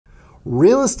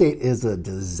Real estate is a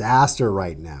disaster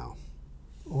right now.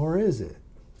 Or is it?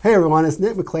 Hey everyone, it's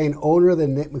Nick McLean, owner of the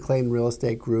Nick McLean Real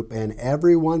Estate Group, and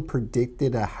everyone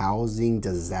predicted a housing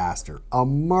disaster, a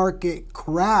market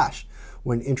crash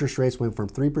when interest rates went from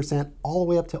 3% all the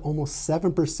way up to almost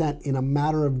 7% in a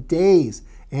matter of days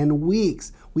and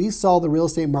weeks. We saw the real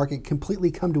estate market completely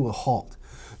come to a halt.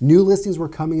 New listings were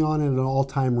coming on at an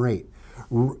all-time rate.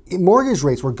 Mortgage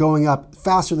rates were going up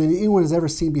faster than anyone has ever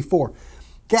seen before.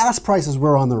 Gas prices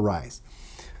were on the rise.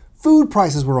 Food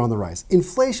prices were on the rise.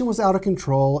 Inflation was out of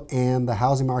control, and the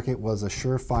housing market was a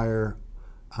surefire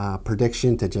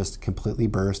prediction to just completely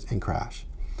burst and crash.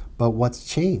 But what's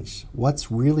changed?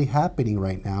 What's really happening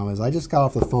right now is I just got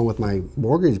off the phone with my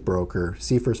mortgage broker,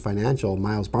 Seafirst Financial,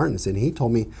 Miles Martins, and he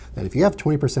told me that if you have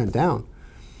 20% down,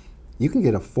 you can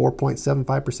get a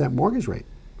 4.75% mortgage rate.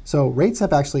 So rates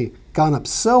have actually gone up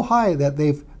so high that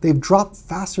they've dropped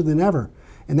faster than ever.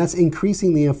 And that's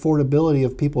increasing the affordability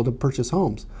of people to purchase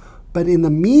homes. But in the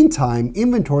meantime,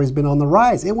 inventory has been on the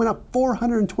rise. It went up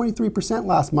 423%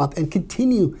 last month and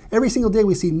continue. Every single day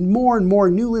we see more and more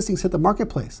new listings hit the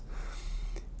marketplace.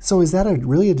 So is that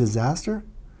really a disaster?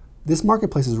 This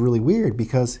marketplace is really weird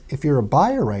because if you're a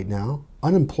buyer right now,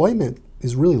 unemployment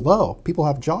is really low. People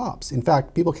have jobs. In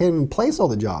fact, people can't even place all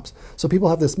the jobs. So people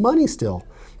have this money still.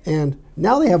 And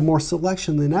now they have more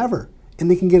selection than ever. And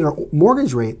they can get a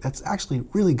mortgage rate that's actually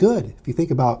really good. If you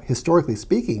think about historically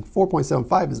speaking,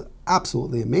 4.75 is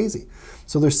absolutely amazing.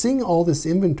 So they're seeing all this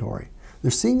inventory,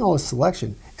 they're seeing all this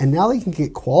selection, and now they can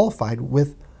get qualified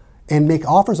with and make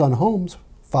offers on homes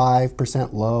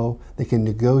 5% low. They can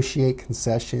negotiate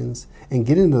concessions and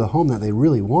get into the home that they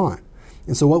really want.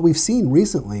 And so what we've seen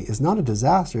recently is not a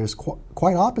disaster, it's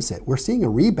quite opposite. We're seeing a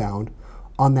rebound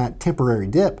on that temporary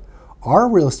dip. Our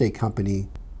real estate company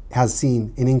has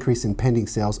seen an increase in pending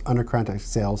sales, under contract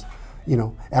sales,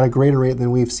 at a greater rate than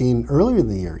we've seen earlier in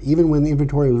the year. Even when the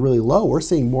inventory was really low, we're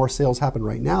seeing more sales happen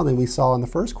right now than we saw in the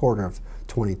first quarter of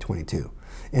 2022.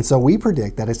 And so we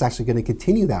predict that it's actually going to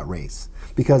continue that race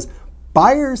because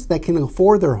buyers that can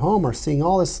afford their home are seeing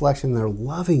all this selection. They're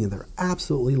loving it. They're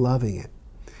absolutely loving it.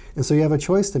 And so you have a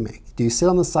choice to make. Do you sit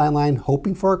on the sideline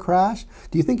hoping for a crash?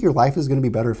 Do you think your life is going to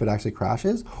be better if it actually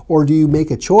crashes? Or do you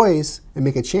make a choice and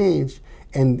make a change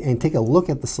and take a look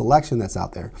at the selection that's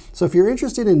out there? So if you're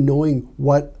interested in knowing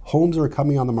what homes are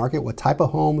coming on the market, what type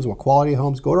of homes, what quality of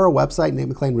homes, go to our website,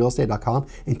 nickmcleanrealestate.com,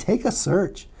 and take a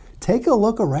search. Take a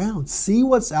look around, see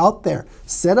what's out there.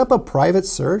 Set up a private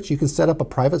search. You can set up a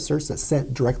private search that's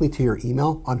sent directly to your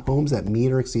email on homes that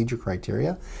meet or exceed your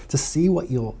criteria to see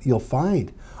what you'll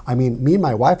find. I mean, me and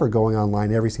my wife are going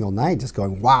online every single night just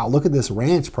going, wow, look at this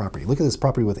ranch property. Look at this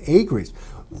property with acreage.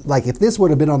 Like if this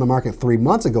would have been on the market 3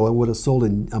 months ago, it would have sold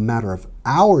in a matter of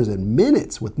hours and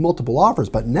minutes with multiple offers.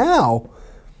 But now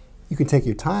you can take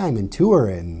your time and tour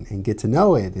and get to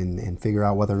know it and figure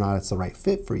out whether or not it's the right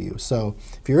fit for you. So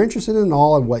if you're interested in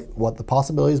all of what the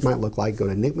possibilities might look like, go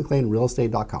to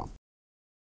nickmcleanrealestate.com.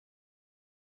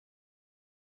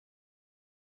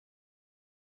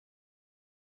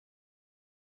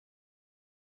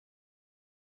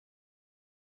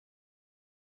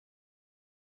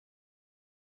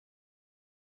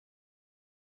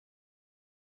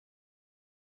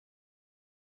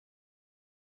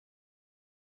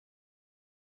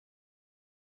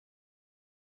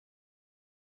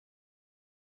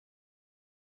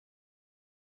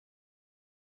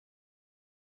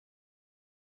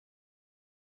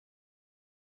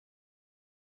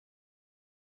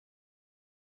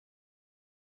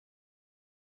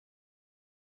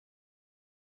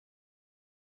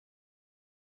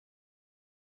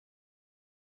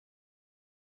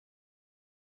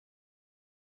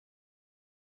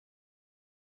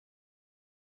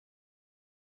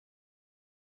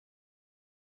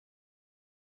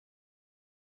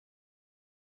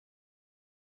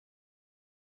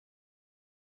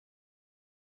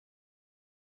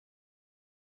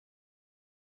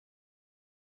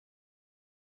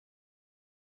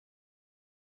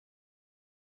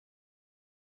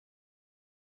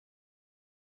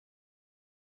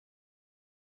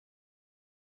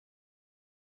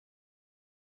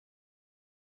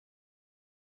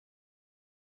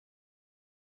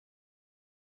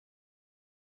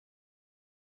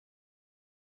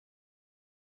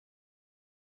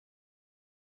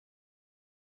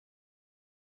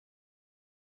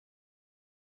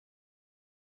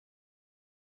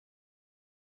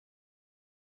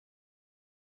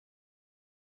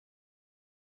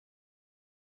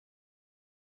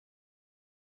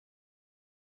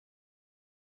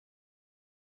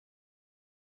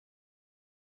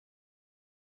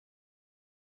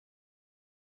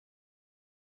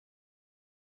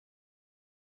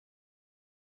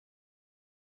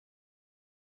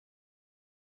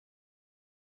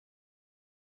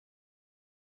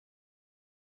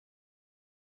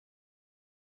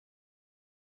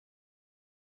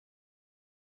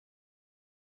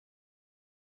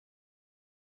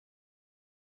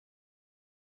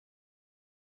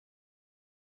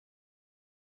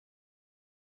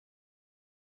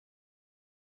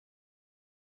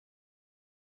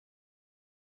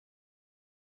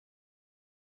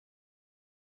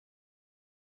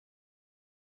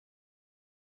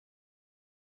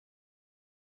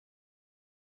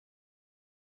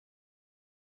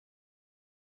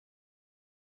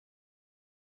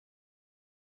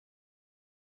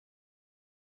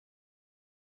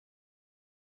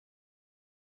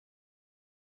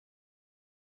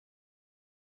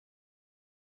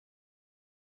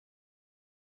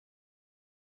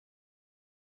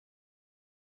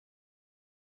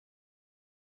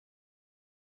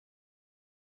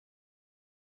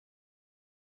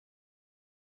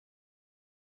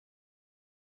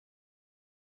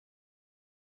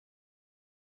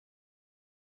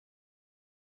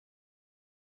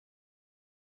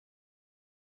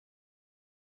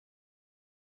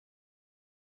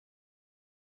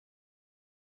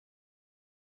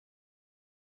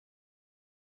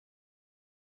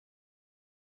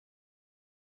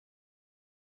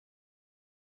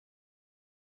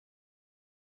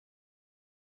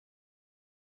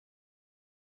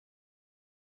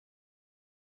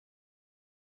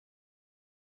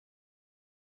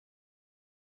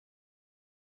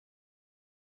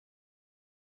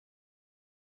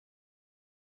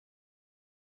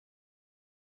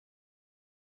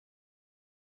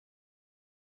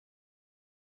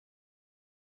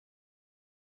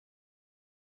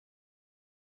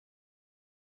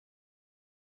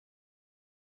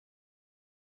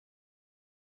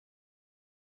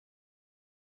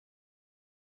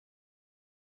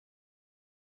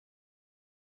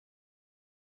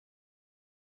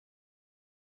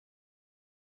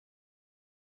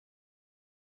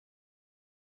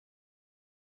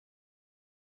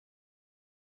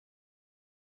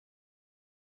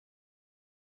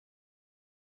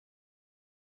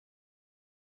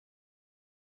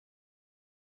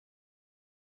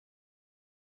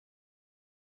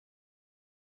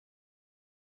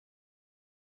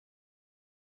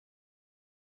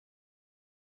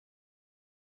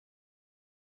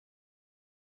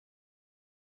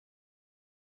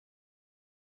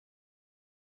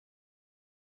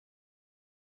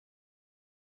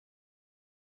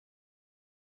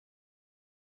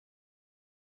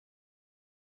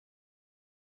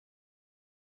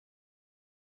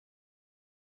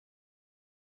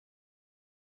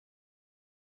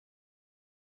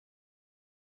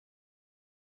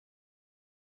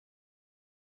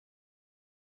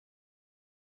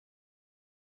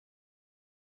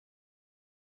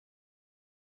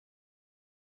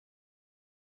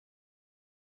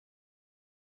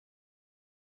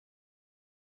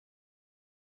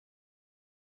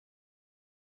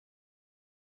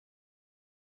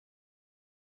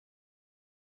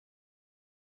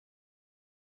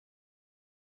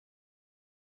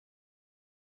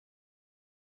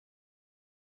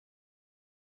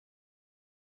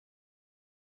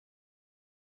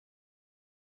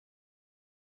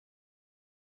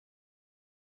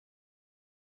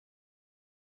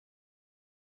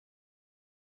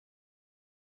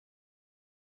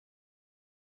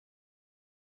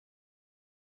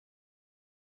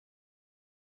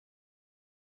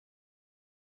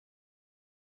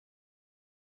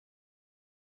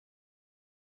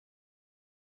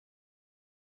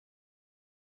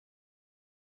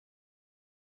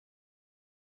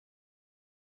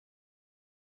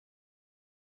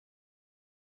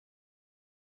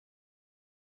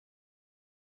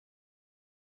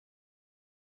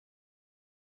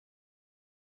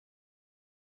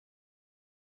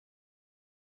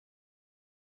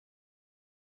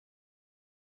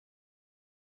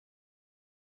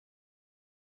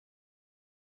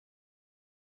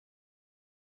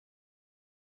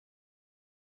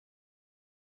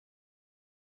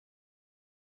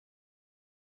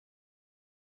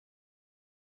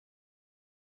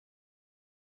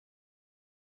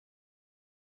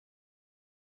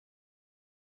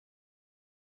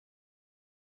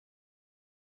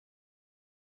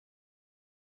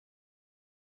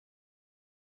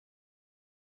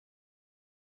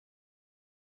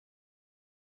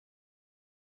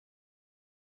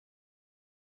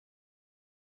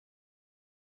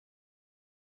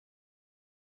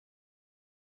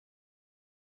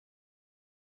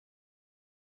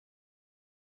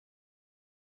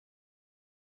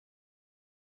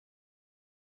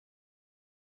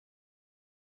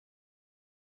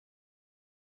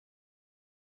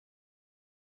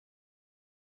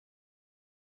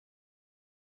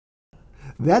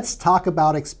 Let's talk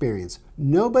about experience.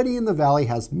 Nobody in the Valley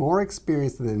has more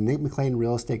experience than the Nick McLean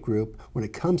Real Estate Group when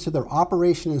it comes to their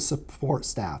operation and support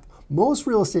staff. Most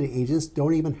real estate agents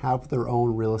don't even have their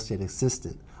own real estate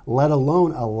assistant, let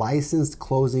alone a licensed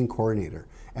closing coordinator.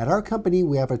 At our company,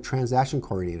 we have a transaction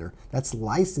coordinator that's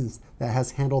licensed that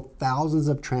has handled thousands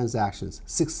of transactions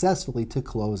successfully to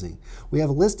closing. We have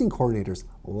listing coordinators,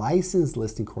 licensed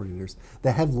listing coordinators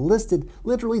that have listed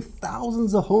literally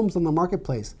thousands of homes on the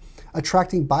marketplace,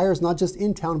 attracting buyers not just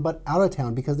in town but out of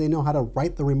town because they know how to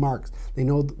write the remarks. They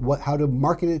know how to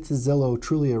market it to Zillow,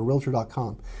 Trulia, or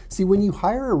Realtor.com. See, when you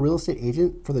hire a real estate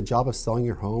agent for the job of selling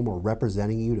your home or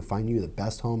representing you to find you the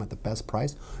best home at the best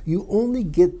price, you only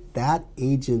get that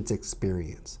agent's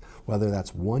experience, whether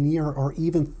that's 1 year or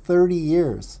even 30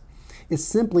 years. It's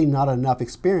simply not enough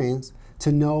experience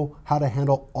to know how to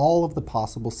handle all of the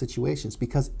possible situations,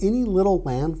 because any little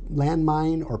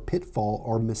landmine or pitfall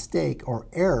or mistake or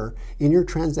error in your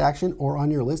transaction or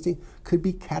on your listing could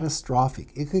be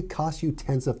catastrophic. It could cost you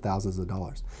tens of thousands of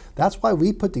dollars. That's why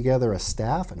we put together a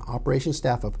staff, an operations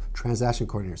staff of transaction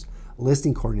coordinators,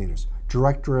 listing coordinators,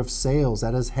 director of sales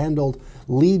that has handled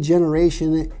lead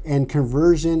generation and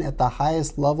conversion at the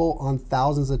highest level on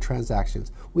thousands of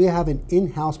transactions. We have an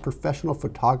in-house professional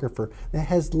photographer that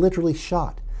has literally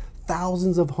shot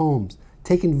thousands of homes,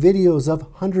 taken videos of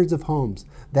hundreds of homes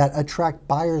that attract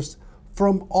buyers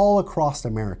from all across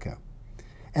America.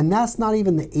 And that's not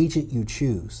even the agent you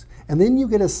choose. And then you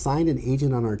get assigned an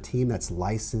agent on our team that's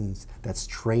licensed, that's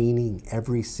training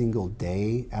every single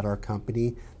day at our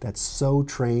company, that's so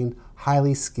trained,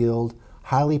 highly skilled,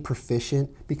 highly proficient,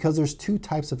 because there's two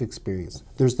types of experience.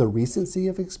 There's the recency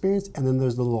of experience, and then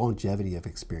there's the longevity of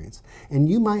experience. And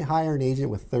you might hire an agent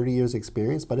with 30 years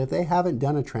experience, but if they haven't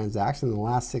done a transaction in the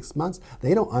last 6 months,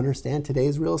 they don't understand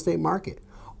today's real estate market.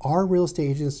 Our real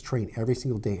estate agents train every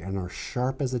single day and are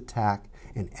sharp as a tack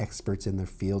and experts in their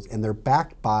fields, and they're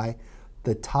backed by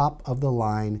the top of the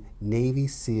line Navy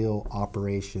SEAL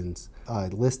operations,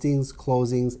 listings,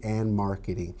 closings, and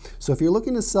marketing. So if you're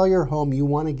looking to sell your home, you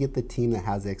want to get the team that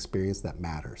has the experience that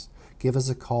matters. Give us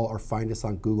a call or find us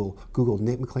on Google. Google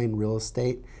Nick McLean Real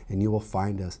Estate and you will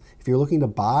find us. If you're looking to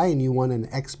buy and you want an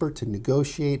expert to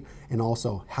negotiate and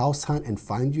also house hunt and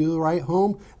find you the right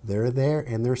home, they're there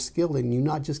and they're skilled, and you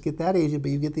not just get that agent, but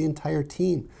you get the entire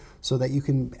team, so that you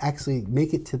can actually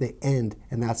make it to the end.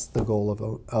 And that's the goal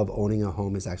of owning a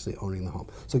home, is actually owning the home.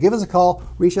 So give us a call,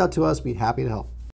 reach out to us, we'd be happy to help.